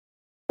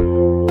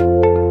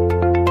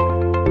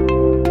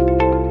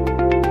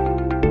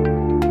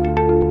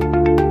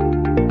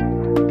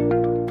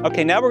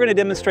Okay, now we're going to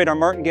demonstrate our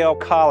Martingale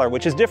collar,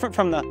 which is different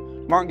from the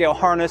Martingale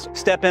harness,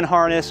 step-in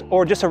harness,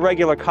 or just a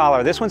regular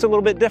collar. This one's a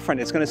little bit different.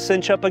 It's going to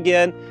cinch up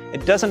again.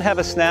 It doesn't have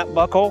a snap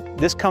buckle.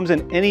 This comes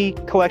in any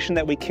collection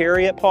that we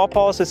carry at Paw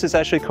Paws. This is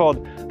actually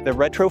called the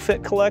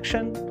Retrofit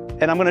collection.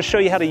 And I'm going to show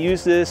you how to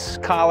use this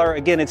collar.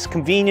 Again, it's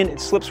convenient. It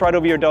slips right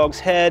over your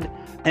dog's head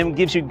and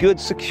gives you good,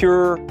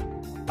 secure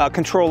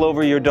control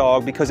over your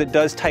dog, because it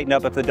does tighten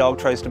up if the dog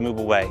tries to move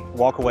away,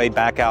 walk away,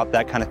 back out,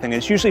 that kind of thing.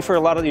 And it's usually for a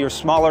lot of your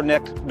smaller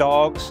necked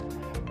dogs,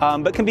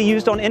 but can be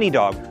used on any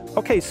dog.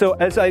 Okay, so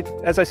as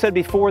I said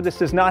before, this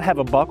does not have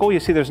a buckle.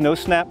 You see there's no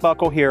snap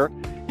buckle here.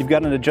 You've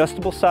got an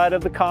adjustable side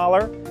of the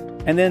collar.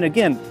 And then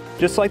again,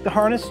 just like the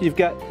harness, you've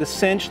got the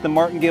cinch, the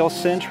Martingale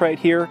cinch right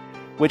here,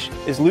 which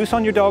is loose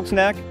on your dog's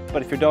neck,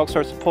 but if your dog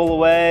starts to pull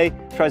away,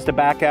 tries to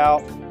back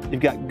out,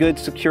 you've got good,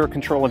 secure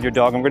control of your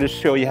dog. I'm going to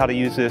show you how to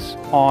use this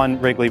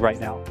on Wrigley right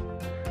now.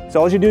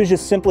 So all you do is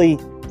just simply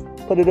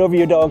put it over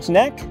your dog's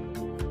neck,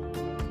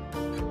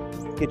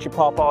 get your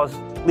Paw Paws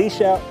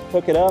leash out,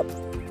 hook it up,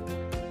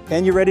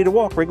 and you're ready to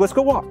walk. Wrigley, let's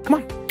go walk. Come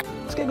on,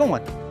 let's get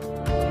going.